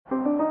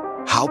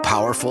How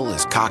powerful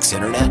is Cox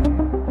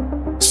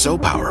Internet? So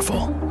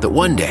powerful that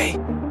one day,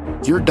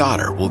 your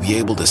daughter will be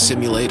able to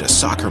simulate a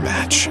soccer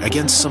match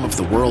against some of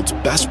the world's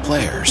best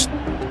players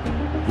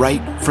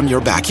right from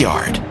your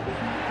backyard.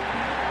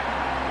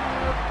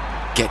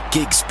 Get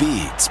gig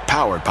speeds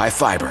powered by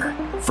fiber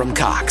from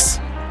Cox.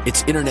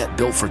 It's internet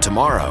built for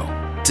tomorrow,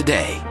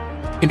 today.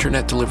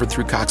 Internet delivered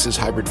through Cox's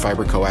hybrid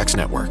fiber coax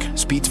network.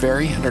 Speeds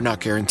vary and are not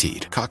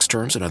guaranteed. Cox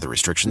terms and other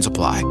restrictions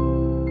apply.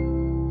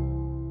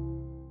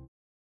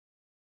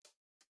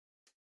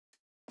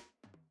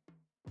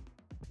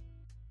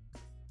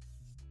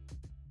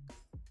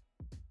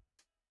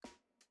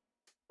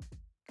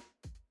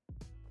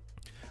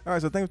 All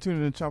right, so thanks for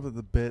tuning in to Chomp at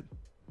the Bit.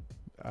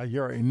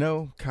 You already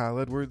know, Kyle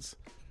Edwards.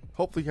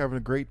 Hopefully you're having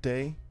a great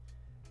day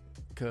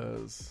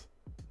because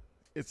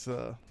it's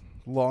a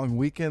long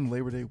weekend,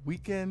 Labor Day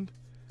weekend.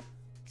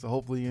 So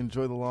hopefully you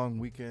enjoy the long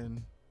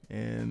weekend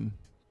and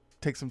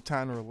take some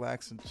time to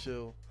relax and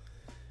chill.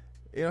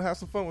 You know, have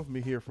some fun with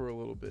me here for a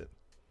little bit.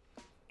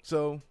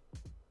 So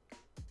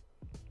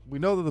we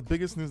know that the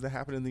biggest news that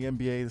happened in the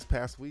NBA this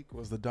past week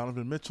was the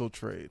Donovan Mitchell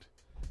trade.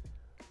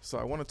 So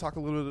I want to talk a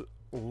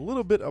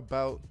little bit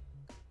about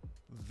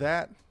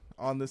that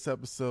on this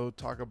episode.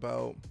 Talk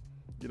about,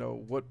 you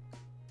know, what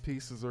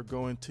pieces are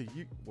going to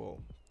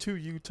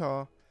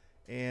Utah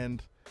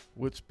and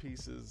which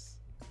pieces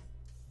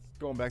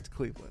going back to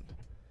Cleveland,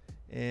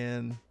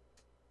 and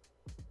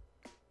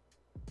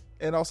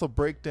also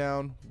break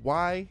down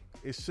why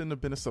it shouldn't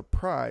have been a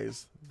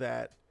surprise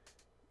that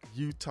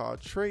Utah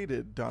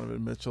traded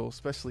Donovan Mitchell,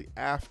 especially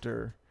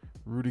after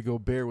Rudy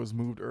Gobert was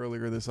moved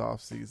earlier this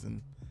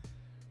offseason,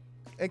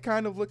 and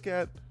kind of look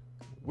at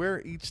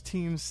where each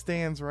team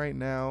stands right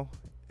now,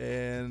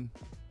 and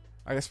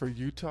I guess for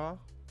Utah,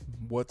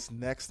 what's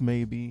next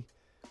maybe,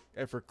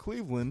 and for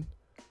Cleveland,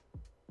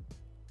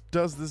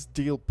 does this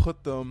deal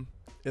put them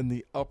in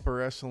the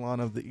upper echelon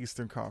of the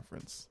Eastern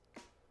Conference?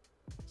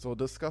 So we'll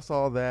discuss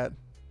all that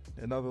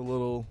and other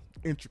little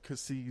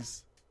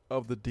intricacies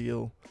of the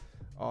deal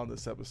on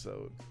this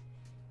episode.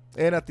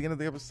 And at the end of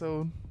the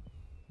episode,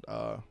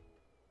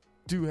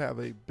 do have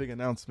a big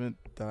announcement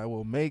that I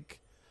will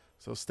make,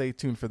 so stay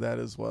tuned for that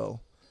as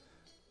well.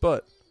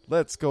 But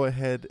let's go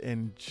ahead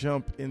and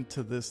jump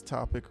into this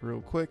topic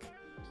real quick.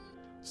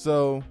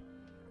 So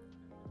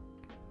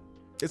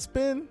it's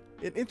been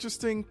an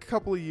interesting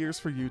couple of years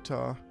for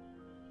Utah,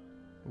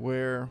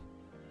 where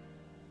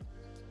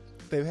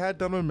they've had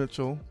Donovan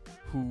Mitchell,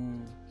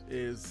 who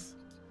is,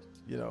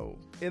 you know,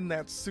 in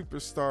that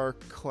superstar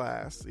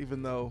class,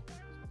 even though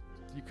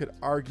you could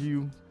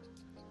argue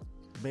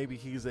maybe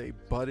he's a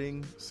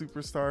budding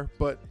superstar,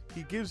 but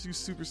he gives you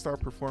superstar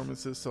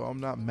performances, so I'm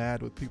not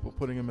mad with people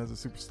putting him as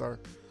a superstar.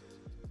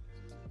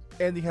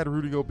 And he had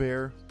Rudy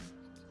Gobert,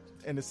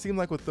 and it seemed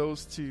like with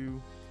those two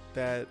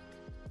that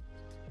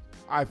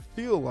I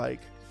feel like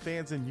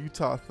fans in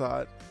Utah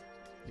thought,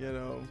 you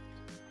know,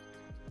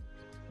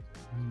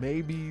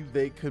 maybe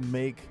they could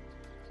make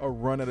a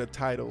run at a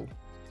title,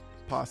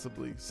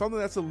 possibly. Something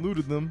that's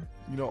eluded them,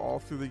 you know, all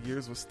through the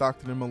years with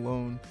Stockton and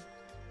Malone.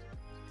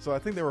 So I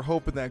think they were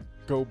hoping that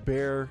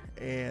Gobert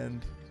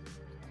and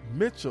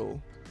Mitchell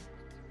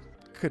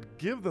could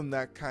give them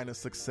that kind of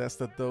success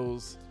that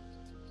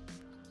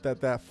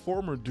that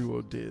former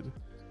duo did,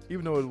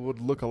 even though it would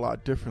look a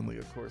lot differently,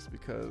 of course,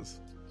 because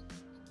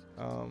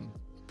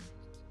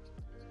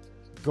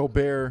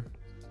Gobert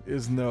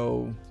is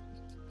no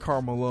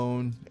Karl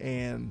Malone,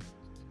 and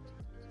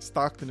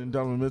Stockton and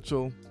Donovan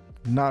Mitchell,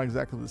 not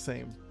exactly the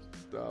same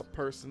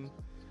person.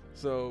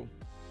 So,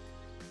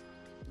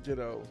 you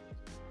know,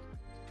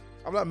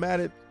 I'm not mad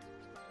at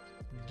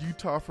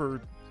Utah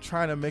for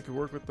trying to make it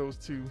work with those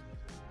two,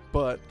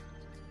 but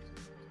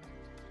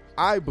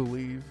I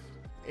believe,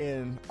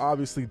 and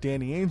obviously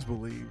Danny Ainge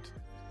believed,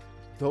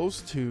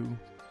 those two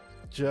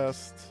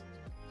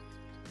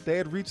they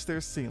had reached their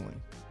ceiling.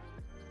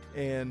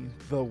 And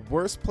the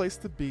worst place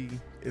to be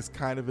is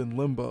kind of in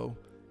limbo.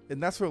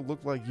 And that's what it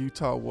looked like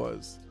Utah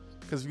was.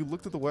 Because if you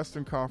looked at the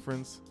Western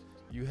Conference,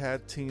 you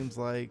had teams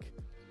like,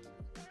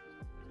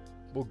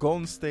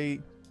 Golden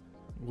State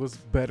was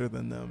better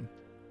than them.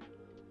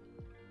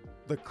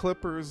 The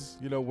Clippers,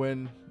 you know,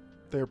 when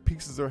their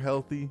pieces are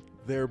healthy,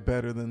 they're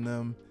better than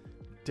them.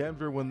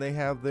 Denver, when they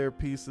have their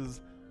pieces,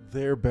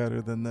 they're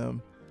better than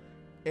them.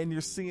 And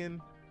you're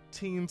seeing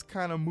teams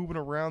kind of moving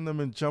around them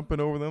and jumping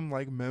over them,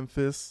 like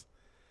Memphis.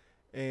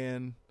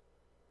 And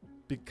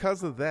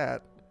because of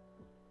that,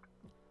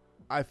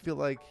 I feel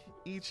like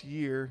each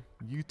year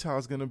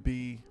Utah's going to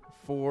be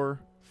 4-5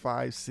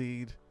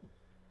 seed,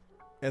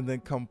 and then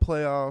come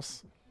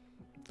playoffs,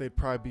 they'd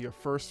probably be a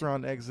first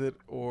round exit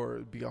or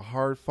it'd be a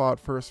hard fought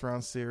first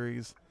round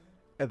series,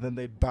 and then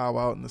they'd bow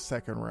out in the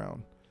second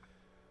round.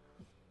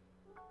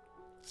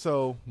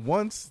 So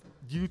once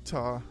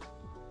Utah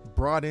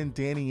brought in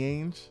Danny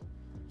Ainge,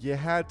 you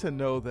had to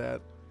know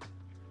that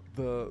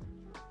the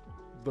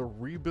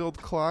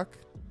rebuild clock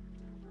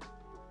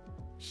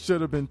should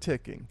have been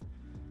ticking.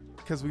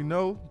 Because we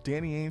know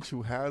Danny Ainge,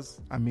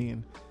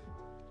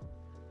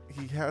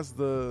 he has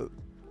the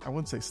I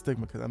wouldn't say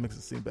stigma because that makes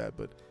it seem bad,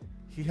 but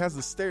he has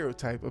the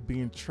stereotype of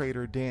being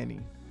Trader Danny.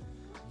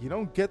 You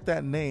don't get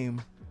that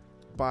name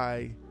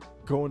by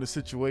going to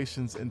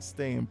situations and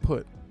staying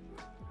put.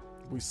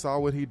 We saw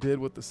what he did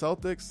with the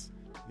Celtics.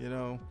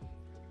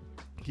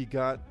 He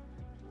got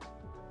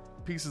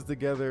pieces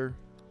together,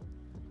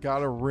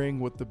 got a ring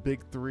with the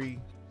big three,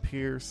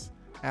 Pierce,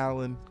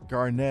 Allen,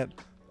 Garnett,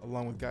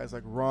 along with guys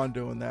like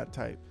Rondo and that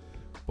type.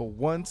 But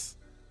once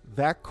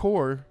that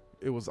core,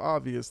 it was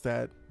obvious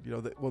that,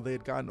 they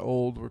had gotten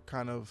old, were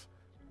kind of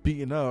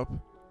beaten up.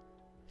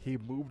 He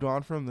moved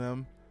on from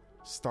them,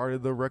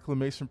 started the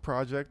reclamation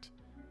project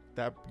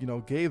that,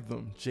 gave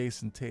them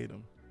Jason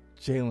Tatum,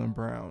 Jaylen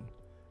Brown,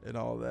 and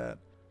all that.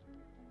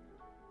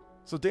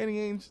 So Danny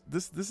Ainge,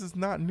 this is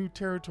not new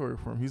territory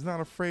for him. He's not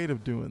afraid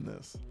of doing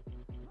this.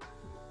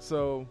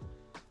 So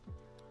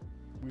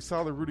we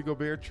saw the Rudy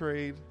Gobert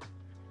trade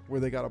where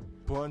they got a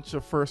bunch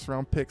of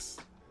first-round picks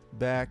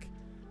back,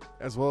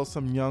 as well as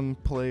some young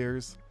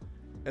players.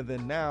 And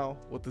then now,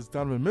 with this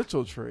Donovan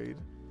Mitchell trade,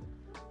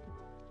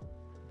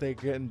 they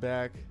getting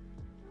back,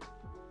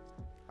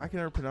 I can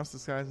never pronounce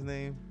this guy's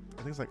name.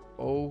 I think it's like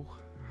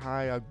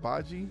Ohai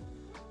Agbaji.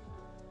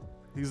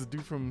 He's a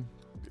dude from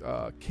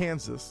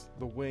Kansas,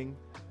 the wing.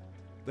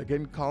 They're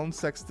getting Colin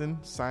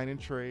Sexton, sign and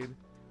trade,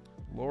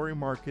 Lauri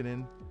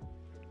Markkanen.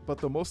 But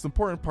the most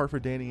important part for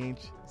Danny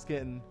Ainge is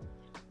getting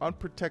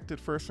unprotected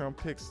first-round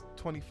picks,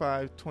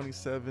 25,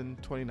 27,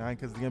 29,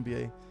 because the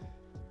NBA,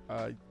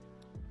 I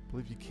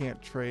believe you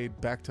can't trade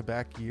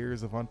back-to-back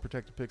years of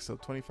unprotected picks, so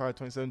 25,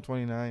 27,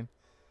 29,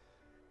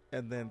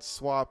 and then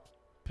swap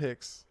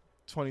picks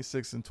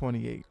 26 and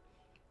 28,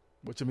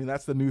 which,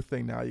 that's the new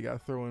thing now. You got to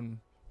throw in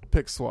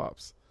pick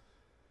swaps.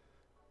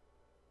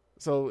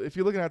 So if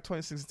you're looking at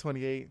 26 and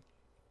 28,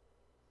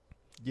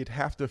 you'd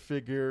have to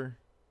figure,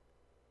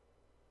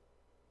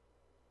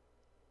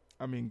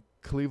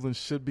 Cleveland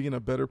should be in a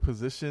better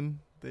position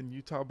than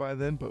Utah by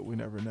then, but we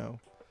never know.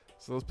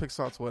 So those pick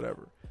swaps,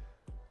 whatever.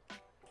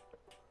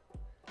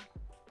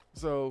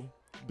 So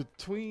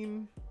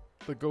between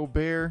the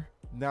Gobert,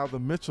 now the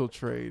Mitchell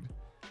trade,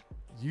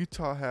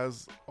 Utah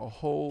has a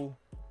whole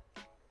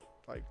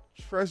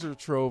treasure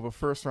trove of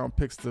first round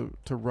picks to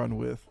run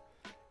with.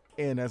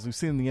 And as we've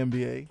seen in the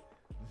NBA,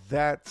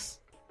 that's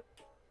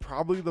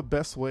probably the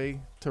best way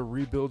to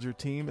rebuild your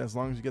team as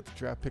long as you get the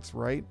draft picks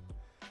right.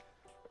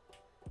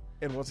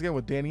 And once again,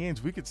 with Danny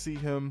Ainge, we could see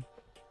him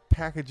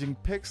packaging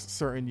picks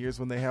certain years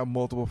when they have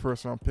multiple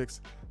first-round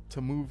picks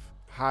to move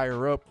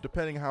higher up,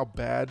 depending on how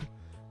bad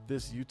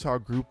this Utah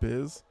group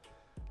is.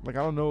 I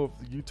don't know if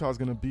Utah's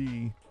going to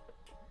be,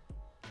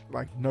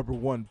 number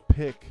one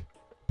pick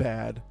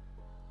bad,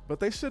 but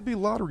they should be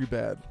lottery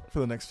bad for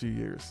the next few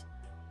years.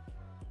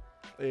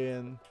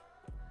 And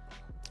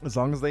as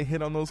long as they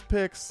hit on those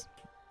picks,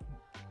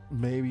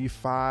 maybe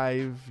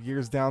 5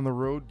 years down the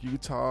road,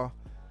 Utah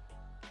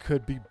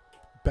could be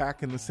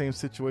back in the same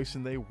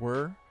situation they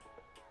were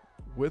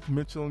with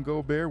Mitchell and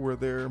Gobert, where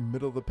they're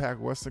middle of the pack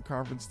Western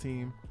Conference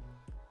team.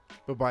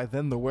 But by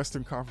then, the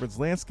Western Conference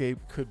landscape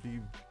could be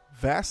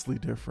vastly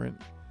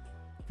different,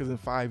 because in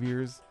 5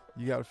 years,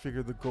 you got to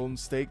figure the Golden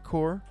State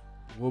core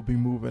will be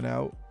moving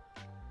out.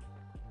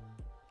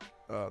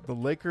 The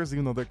Lakers,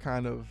 even though they're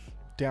kind of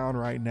down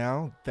right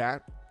now,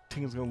 that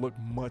team's going to look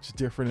much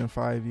different in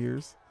 5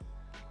 years.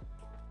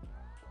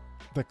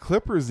 The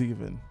Clippers,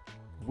 even,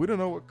 we don't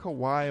know what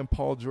Kawhi and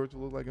Paul George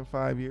will look like in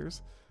 5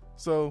 years.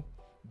 So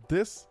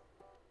these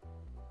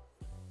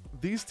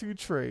two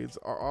trades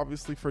are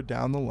obviously for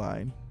down the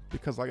line,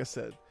 because like I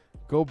said,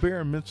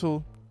 Gobert and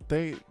Mitchell,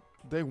 they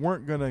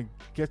weren't going to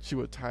get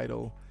you a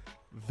title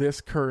this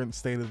current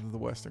state of the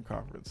Western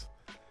Conference.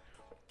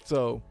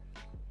 So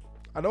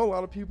I know a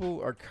lot of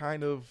people are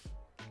kind of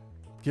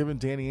giving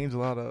Danny Ainge a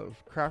lot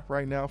of crap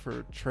right now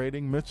for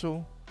trading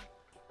Mitchell,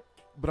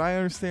 but I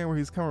understand where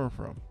he's coming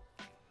from.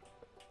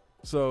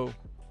 So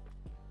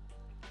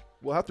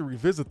we'll have to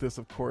revisit this,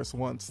 of course,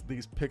 once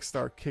these picks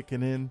start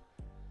kicking in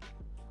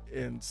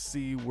and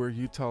see where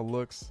Utah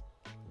looks,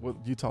 what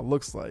Utah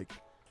looks like.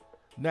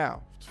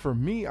 Now, for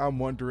me, I'm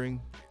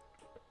wondering,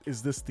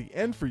 is this the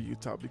end for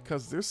Utah?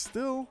 Because there's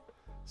still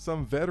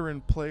some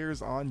veteran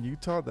players on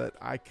Utah that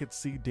I could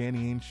see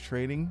Danny Ainge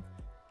trading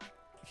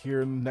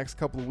here in the next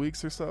couple of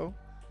weeks or so.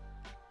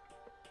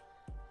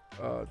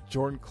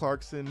 Jordan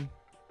Clarkson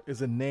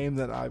is a name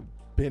that I've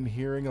been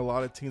hearing a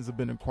lot of teams have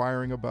been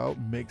inquiring about.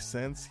 Makes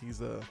sense.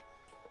 He's a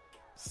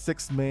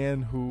sixth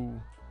man who,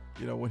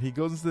 when he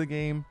goes into the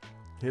game,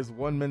 his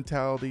one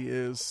mentality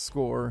is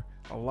score.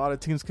 A lot of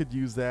teams could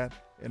use that,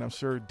 and I'm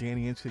sure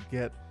Danny Ainge could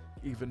get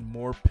even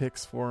more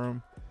picks for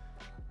him.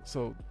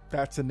 So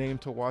that's a name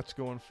to watch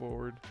going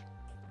forward.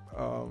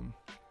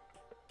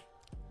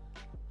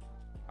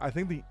 I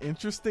think the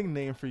interesting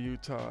name for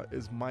Utah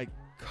is Mike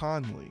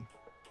Conley.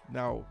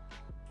 Now,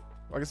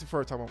 I guess before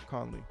I talk about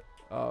Conley,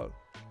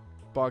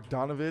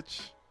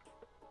 Bogdanovich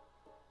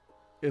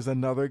is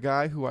another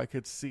guy who I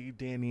could see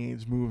Danny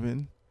Ainge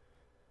moving,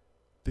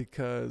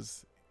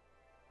 because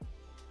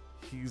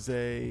he's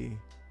a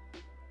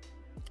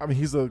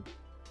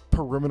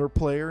perimeter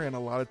player, and a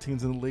lot of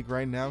teams in the league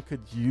right now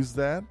could use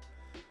that.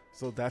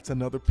 So that's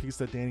another piece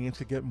that Danny Ainge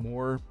could get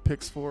more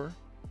picks for.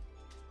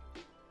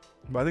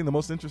 But I think the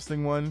most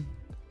interesting one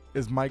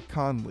is Mike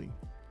Conley.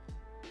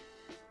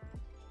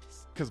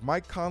 Because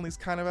Mike Conley's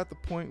kind of at the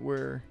point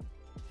where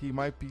he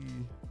might be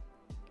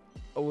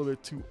a little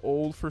bit too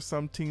old for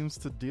some teams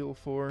to deal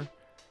for.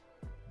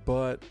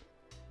 But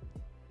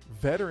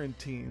veteran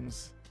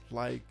teams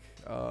like,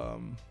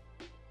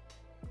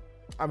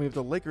 if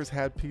the Lakers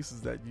had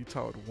pieces that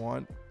Utah would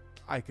want,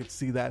 I could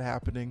see that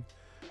happening.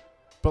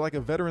 But like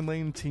a veteran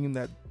lane team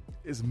that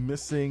is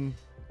missing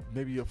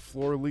maybe a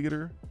floor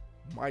leader,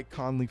 Mike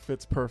Conley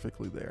fits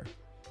perfectly there.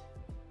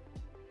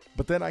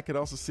 But then I could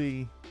also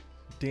see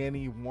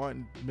Danny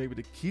wanting maybe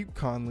to keep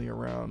Conley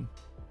around,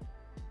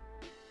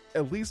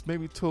 at least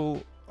maybe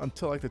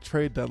until like the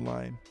trade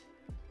deadline,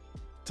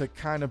 to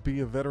kind of be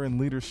a veteran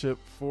leadership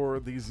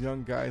for these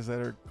young guys that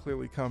are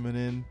clearly coming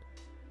in.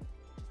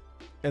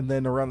 And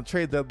then around the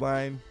trade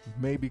deadline,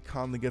 maybe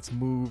Conley gets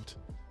moved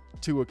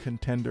to a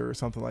contender or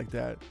something like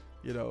that.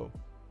 You know,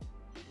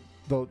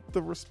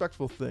 the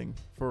respectful thing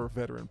for a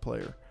veteran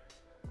player.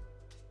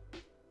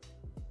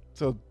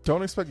 So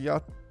don't expect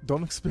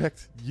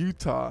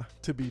Utah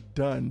to be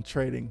done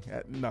trading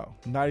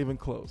not even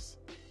close.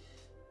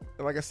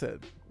 And like I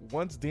said,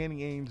 once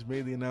Danny Ainge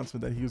made the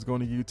announcement that he was going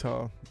to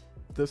Utah,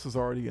 this was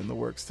already in the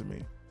works to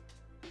me.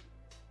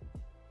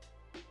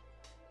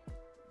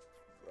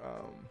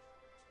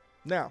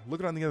 Now,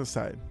 looking on the other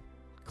side,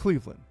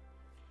 Cleveland.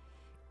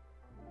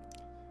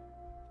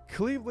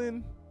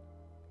 Cleveland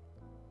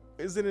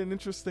is in an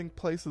interesting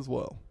place as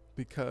well,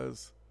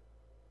 because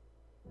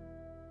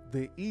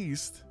the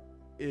East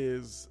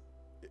is,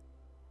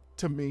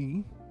 to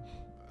me,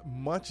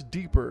 much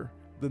deeper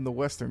than the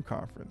Western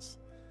Conference.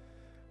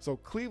 So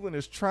Cleveland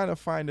is trying to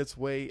find its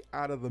way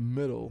out of the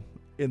middle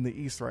in the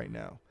East right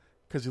now.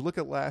 Because you look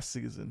at last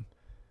season,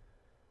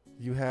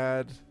 you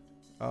had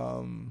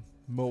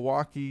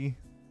Milwaukee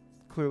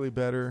clearly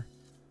better,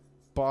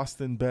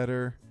 Boston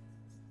better,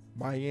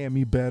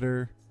 Miami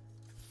better,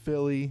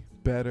 Philly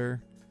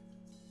better.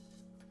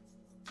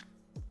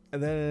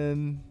 And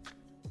then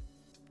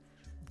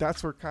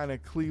that's where kind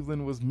of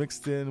Cleveland was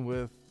mixed in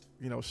with,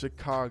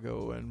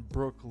 Chicago and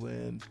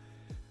Brooklyn,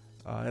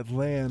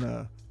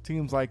 Atlanta,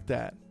 teams like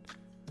that.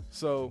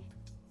 So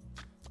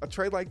a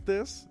trade like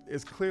this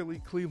is clearly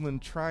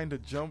Cleveland trying to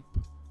jump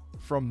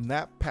from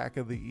that pack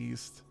of the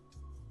East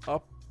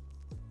up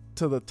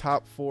to the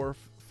top 4-5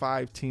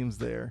 teams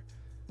there.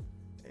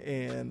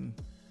 And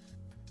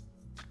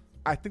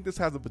I think this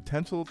has the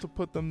potential to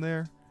put them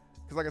there.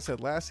 Because like I said,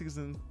 last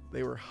season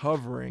they were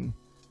hovering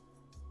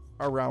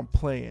around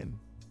play-in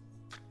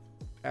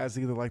as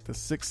either like the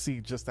 6th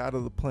seed just out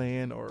of the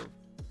play-in or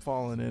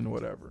falling in,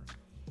 whatever.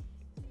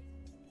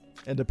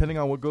 And depending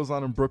on what goes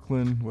on in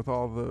Brooklyn with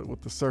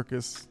the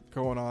circus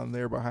going on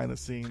there behind the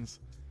scenes,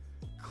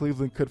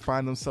 Cleveland could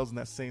find themselves in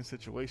that same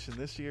situation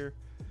this year.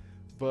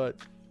 But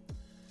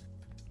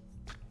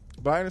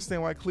I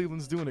understand why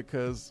Cleveland's doing it,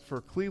 because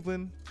for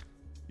Cleveland,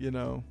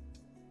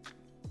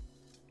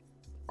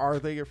 are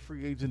they a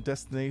free agent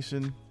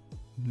destination?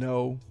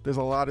 No. There's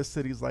a lot of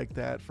cities like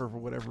that for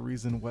whatever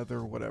reason,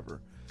 weather,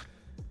 whatever.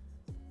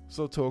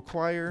 So to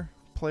acquire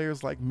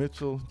players like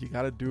Mitchell, you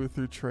got to do it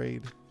through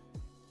trade.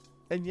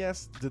 And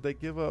yes, did they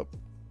give up,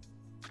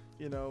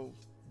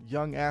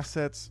 young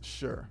assets?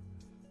 Sure.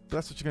 But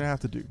that's what you're going to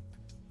have to do.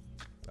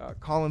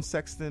 Colin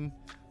Sexton,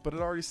 but it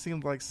already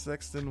seemed like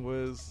Sexton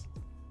was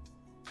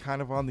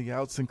kind of on the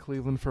outs in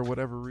Cleveland for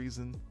whatever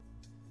reason.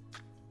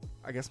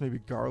 I guess maybe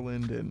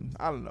Garland, and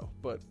I don't know.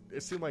 But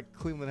it seemed like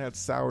Cleveland had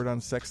soured on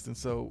Sexton,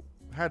 so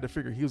I had to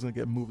figure he was going to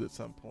get moved at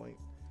some point.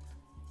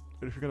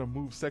 But if you're going to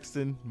move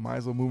Sexton, might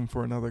as well move him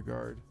for another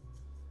guard.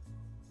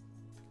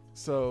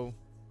 So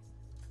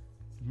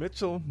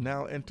Mitchell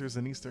now enters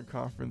an Eastern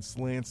Conference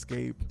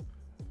landscape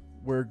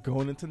where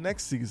going into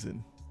next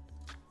season,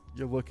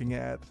 you're looking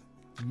at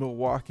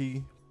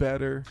Milwaukee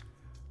better,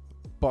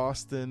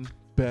 Boston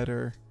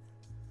better.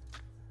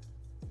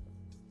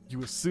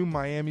 You assume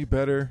Miami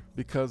better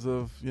because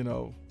of,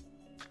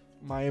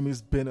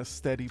 Miami's been a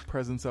steady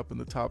presence up in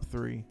the top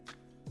 3.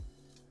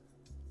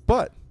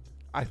 But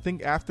I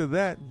think after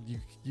that,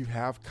 you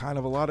have kind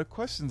of a lot of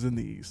questions in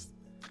the East.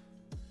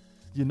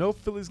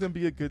 Philly's going to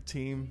be a good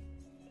team.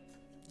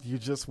 You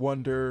just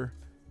wonder,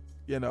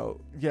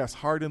 yes,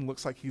 Harden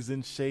looks like he's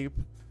in shape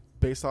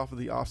based off of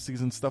the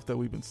offseason stuff that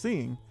we've been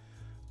seeing.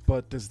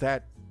 But does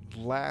that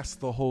last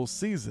the whole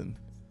season?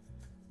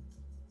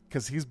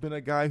 Because he's been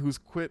a guy who's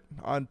quit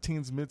on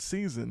teams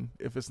mid-season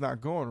if it's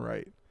not going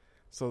right.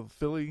 So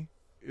Philly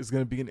is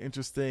going to be an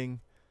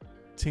interesting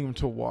team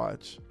to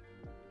watch.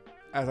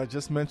 As I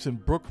just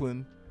mentioned,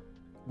 Brooklyn,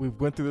 we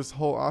went through this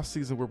whole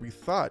offseason where we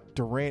thought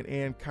Durant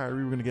and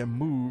Kyrie were going to get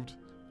moved,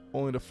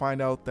 only to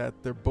find out that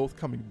they're both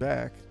coming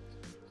back.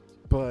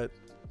 But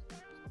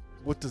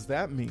what does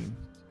that mean?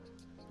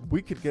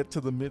 We could get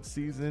to the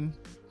mid-season,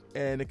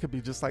 and it could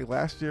be just like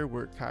last year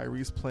where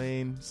Kyrie's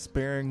playing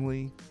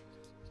sparingly.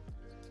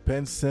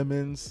 Ben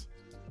Simmons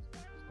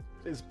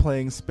is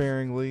playing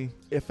sparingly,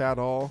 if at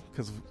all,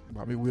 because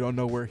we don't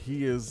know where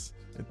he is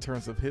in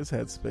terms of his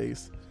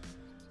headspace.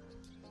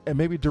 And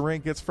maybe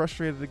Durant gets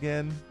frustrated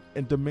again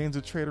and demands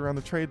a trade around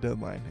the trade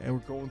deadline. And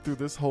we're going through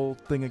this whole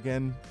thing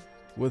again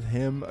with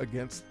him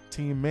against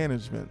team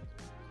management.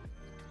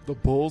 The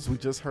Bulls, we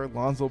just heard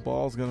Lonzo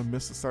Ball is going to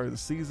miss the start of the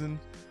season,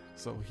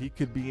 so he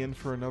could be in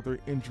for another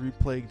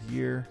injury-plagued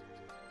year.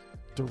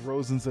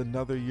 DeRozan's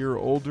another year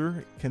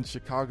older. Can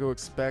Chicago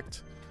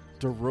expect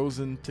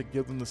DeRozan to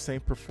give them the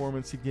same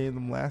performance he gave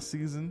them last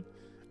season?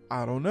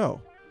 I don't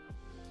know.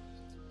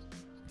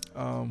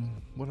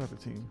 What other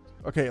team?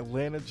 Okay,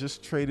 Atlanta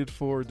just traded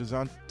for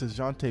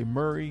DeJounte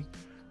Murray,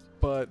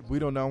 but we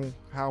don't know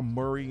how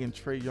Murray and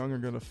Trae Young are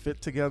going to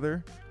fit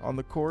together on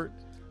the court,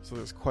 so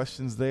there's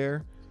questions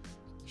there.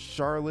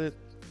 Charlotte,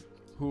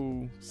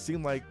 who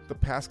seemed like the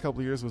past couple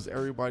of years was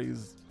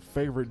everybody's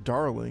favorite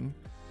darling,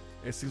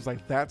 it seems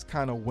like that's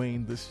kind of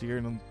waned this year,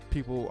 and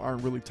people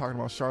aren't really talking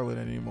about Charlotte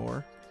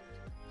anymore.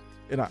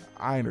 And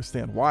I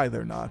understand why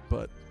they're not,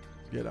 but,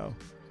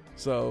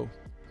 so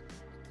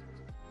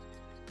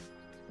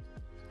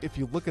if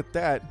you look at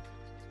that,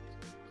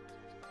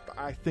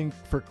 I think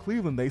for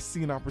Cleveland, they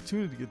see an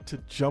opportunity to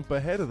jump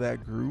ahead of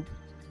that group.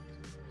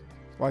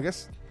 Well, I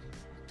guess,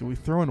 do we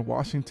throw in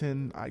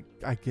Washington?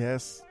 I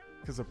guess,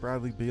 because of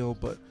Bradley Beal,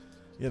 but,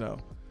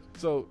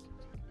 So,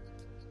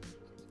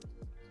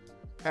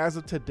 as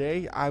of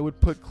today, I would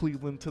put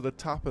Cleveland to the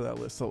top of that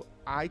list. So,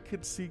 I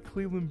could see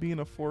Cleveland being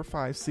a 4 or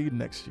 5 seed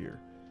next year.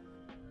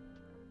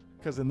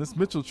 Because in this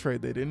Mitchell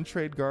trade, they didn't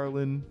trade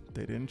Garland,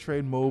 they didn't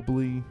trade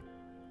Mobley,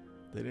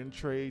 they didn't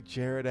trade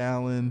Jared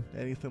Allen,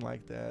 anything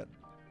like that.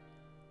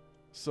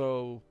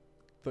 So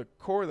the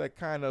core that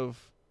kind of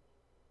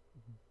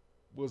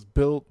was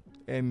built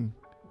and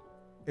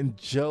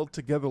gelled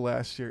together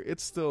last year,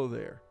 it's still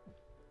there.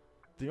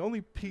 The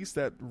only piece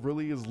that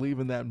really is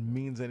leaving that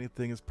means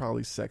anything is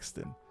probably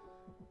Sexton.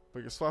 But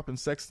you're swapping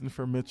Sexton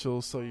for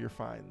Mitchell, so you're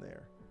fine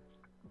there.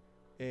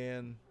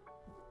 And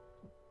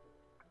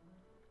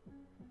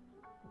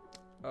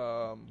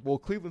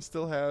Cleveland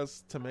still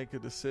has to make a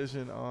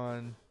decision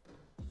on,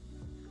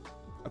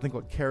 I think,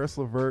 Karis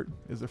LeVert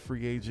is a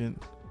free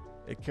agent.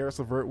 And Karis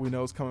LeVert, we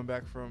know, is coming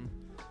back from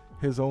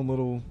his own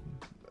little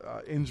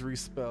injury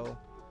spell.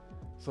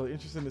 So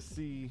interesting to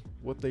see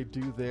what they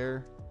do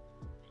there.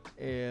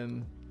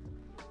 And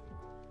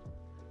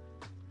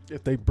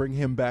if they bring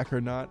him back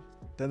or not.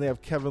 Then they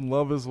have Kevin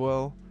Love as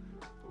well,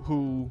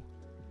 who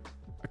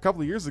a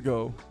couple of years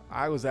ago,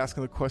 I was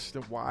asking the question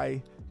of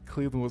why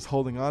Cleveland was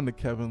holding on to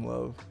Kevin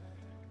Love,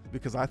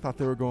 because I thought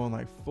they were going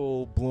like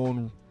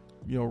full-blown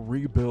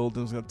rebuild, and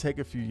it was going to take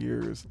a few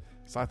years.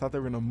 So I thought they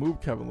were going to move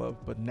Kevin Love.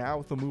 But now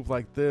with a move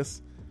like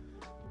this,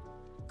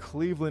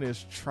 Cleveland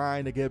is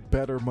trying to get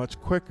better much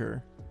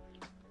quicker.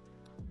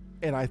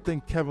 And I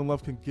think Kevin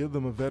Love can give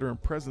them a veteran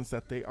presence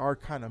that they are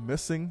kind of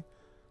missing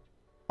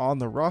on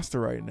the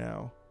roster right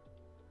now.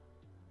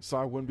 So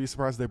I wouldn't be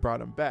surprised if they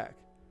brought him back.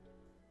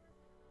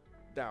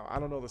 Now, I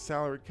don't know the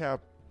salary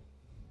cap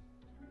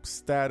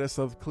status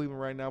of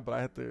Cleveland right now, but I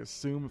have to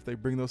assume if they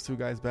bring those two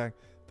guys back,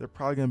 they're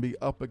probably going to be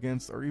up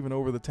against or even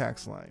over the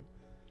tax line.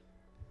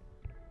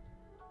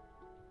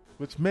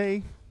 Which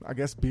may, I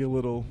guess, be a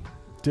little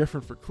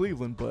different for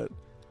Cleveland, but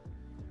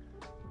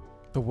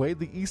the way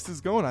the East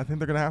is going, I think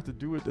they're going to have to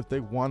do it if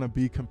they want to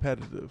be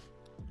competitive.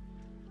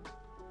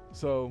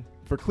 So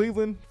for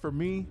Cleveland, for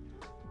me,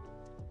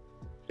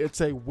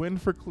 it's a win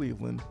for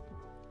Cleveland.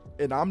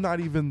 And I'm not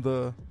even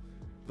the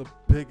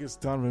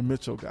biggest Donovan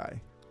Mitchell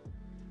guy.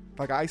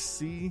 Like, I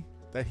see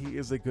that he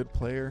is a good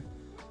player.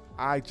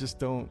 I just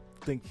don't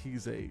think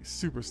he's a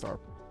superstar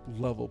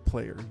level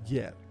player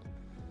yet.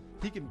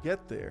 He can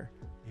get there.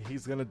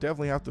 He's going to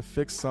definitely have to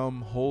fix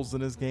some holes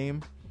in his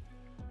game.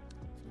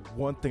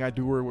 One thing I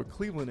do worry with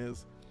Cleveland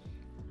is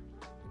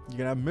you're going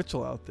to have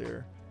Mitchell out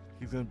there.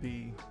 He's going to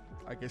be,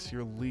 I guess,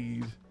 your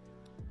lead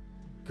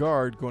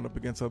guard going up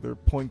against other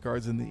point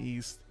guards in the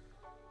East.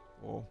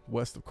 Well,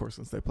 West, of course,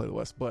 since they play the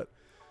West. But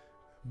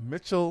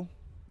Mitchell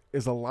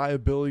is a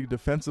liability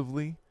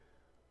defensively.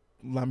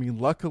 I mean,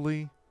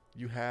 luckily,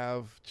 you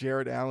have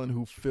Jared Allen,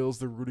 who fills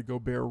the Rudy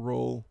Gobert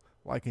role,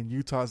 like in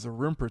Utah, as a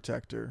rim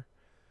protector.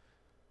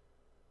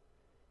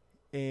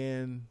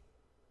 And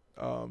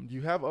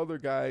you have other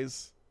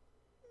guys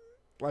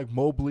like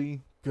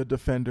Mobley, good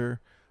defender.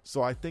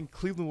 So I think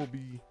Cleveland will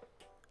be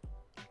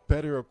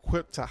better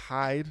equipped to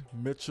hide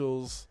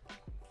Mitchell's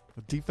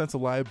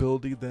defensive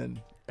liability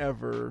than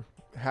ever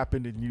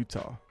happened in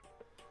Utah.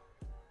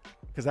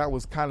 Because that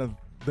was kind of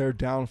their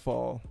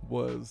downfall,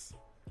 was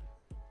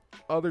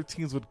other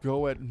teams would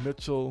go at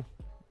Mitchell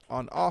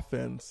on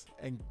offense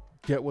and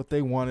get what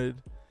they wanted,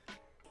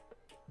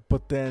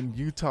 but then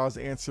Utah's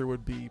answer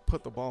would be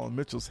put the ball in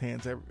Mitchell's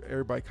hands.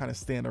 Everybody kind of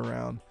stand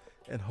around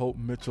and hope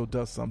Mitchell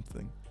does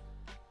something.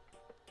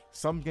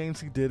 Some games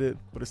he did it,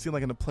 but it seemed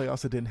like in the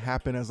playoffs it didn't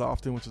happen as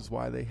often, which is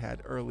why they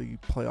had early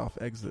playoff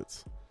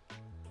exits.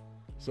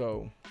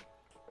 So,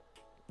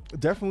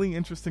 definitely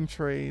interesting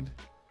trade.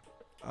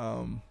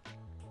 I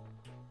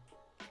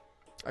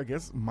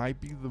guess might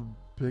be the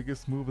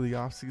biggest move of the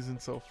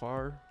offseason so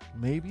far.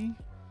 Maybe.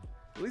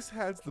 At least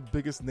has the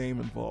biggest name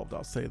involved,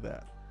 I'll say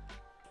that.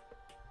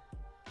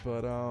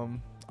 But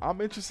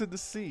I'm interested to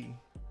see.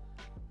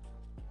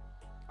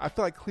 I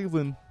feel like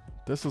Cleveland,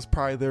 this was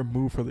probably their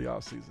move for the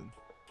offseason.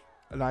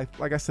 And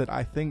like I said,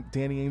 I think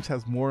Danny Ainge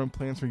has more in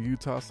plans for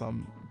Utah, so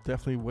I'm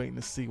definitely waiting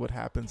to see what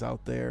happens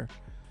out there.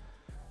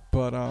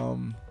 But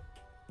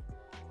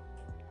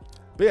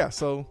yeah,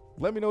 so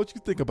let me know what you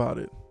think about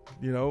it.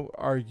 You know,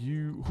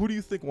 who do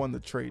you think won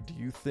the trade? Do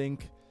you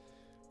think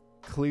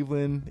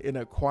Cleveland, in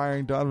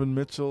acquiring Donovan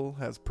Mitchell,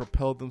 has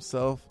propelled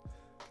themselves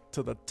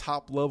to the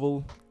top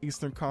level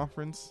Eastern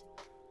Conference,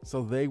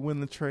 so they win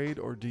the trade?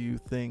 Or do you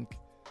think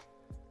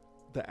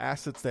the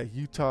assets that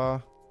Utah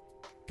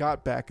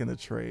got back in the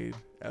trade,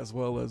 as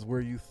well as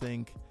where you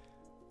think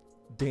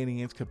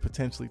Danny Ainge could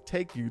potentially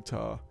take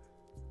Utah,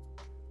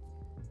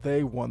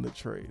 they won the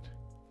trade?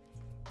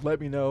 Let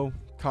me know,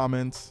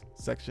 comments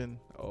section,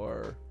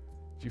 or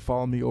if you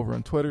follow me over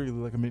on Twitter,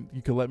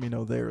 you can let me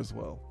know there as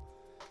well.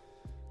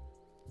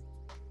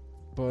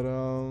 But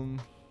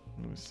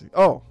let me see.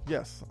 Oh,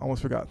 yes, I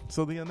almost forgot.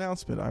 So the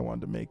announcement I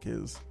wanted to make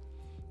is,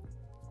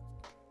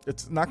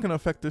 it's not going to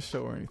affect this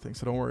show or anything,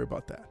 so don't worry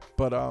about that.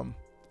 But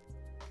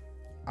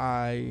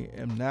I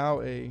am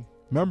now a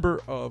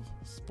member of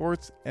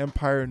Sports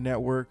Empire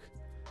Network.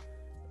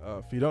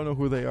 If you don't know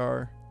who they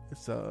are,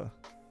 it's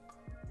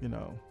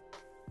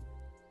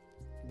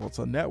it's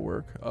a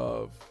network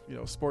of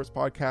sports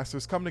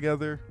podcasters come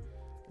together,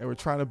 and we're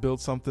trying to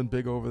build something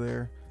big over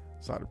there.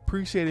 So I'd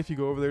appreciate it if you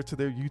go over there to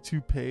their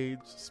YouTube page,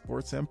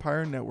 Sports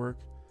Empire Network.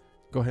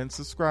 Go ahead and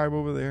subscribe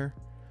over there.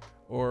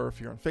 Or if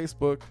you're on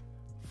Facebook,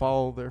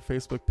 follow their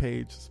Facebook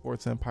page,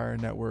 Sports Empire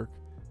Network.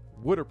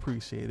 Would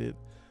appreciate it.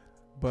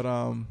 But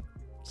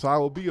so I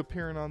will be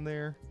appearing on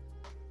there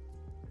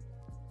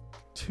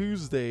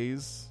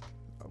Tuesdays,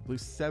 I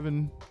believe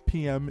 7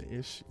 p.m.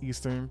 ish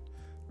Eastern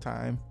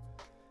time,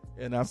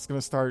 and that's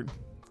gonna start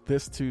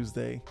this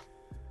Tuesday.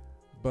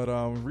 But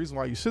the reason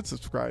why you should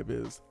subscribe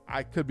is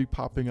I could be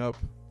popping up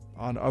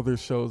on other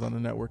shows on the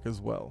network as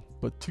well.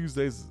 But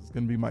Tuesdays is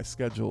going to be my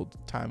scheduled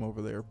time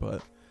over there.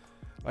 But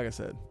like I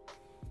said,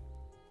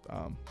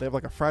 they have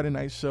like a Friday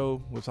night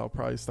show, which I'll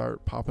probably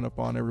start popping up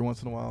on every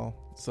once in a while.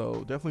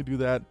 So definitely do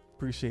that.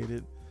 Appreciate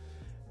it.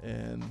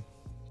 And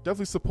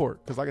definitely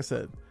support. Because like I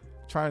said,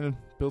 trying to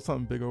build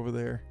something big over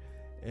there.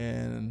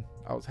 And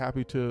I was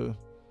happy to,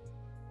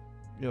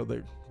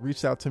 they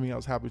reached out to me. I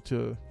was happy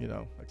to,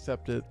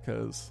 accept it,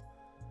 because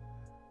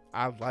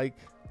I like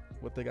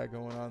what they got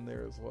going on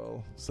there as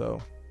well.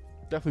 So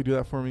definitely do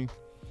that for me.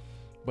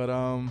 But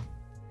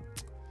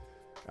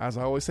as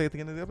I always say at the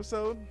end of the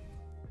episode,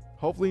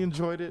 hopefully you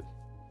enjoyed it.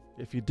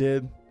 If you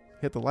did,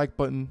 hit the like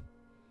button,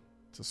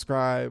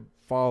 subscribe,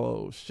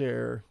 follow,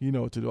 share. You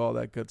know what to do, all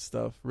that good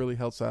stuff. Really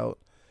helps out.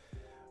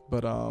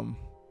 But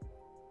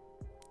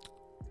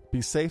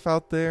be safe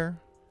out there.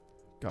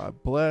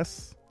 God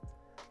bless.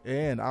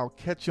 And I'll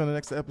catch you on the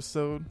next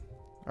episode.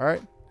 All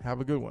right. Have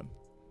a good one.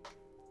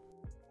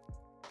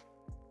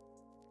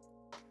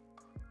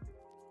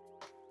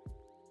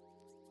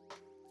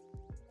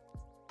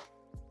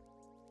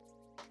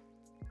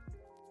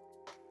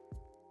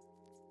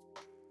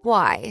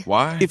 Why?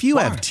 If you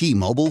have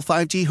T-Mobile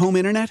 5G home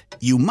internet,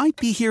 you might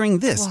be hearing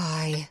this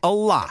Why? a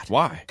lot.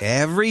 Why?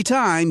 Every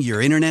time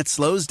your internet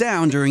slows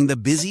down during the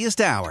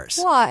busiest hours.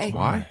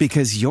 Why?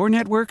 Because your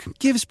network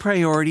gives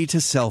priority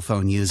to cell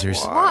phone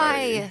users.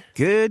 Why?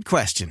 Good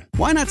question.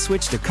 Why not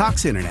switch to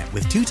Cox Internet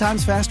with 2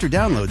 times faster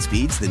download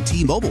speeds than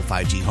T-Mobile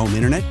 5G home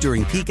internet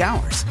during peak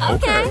hours?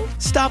 Okay.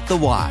 Stop the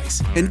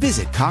whys and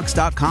visit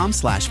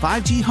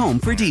cox.com/5G home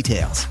for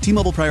details.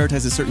 T-Mobile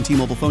prioritizes certain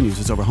T-Mobile phone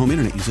users over home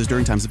internet users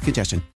during times of congestion.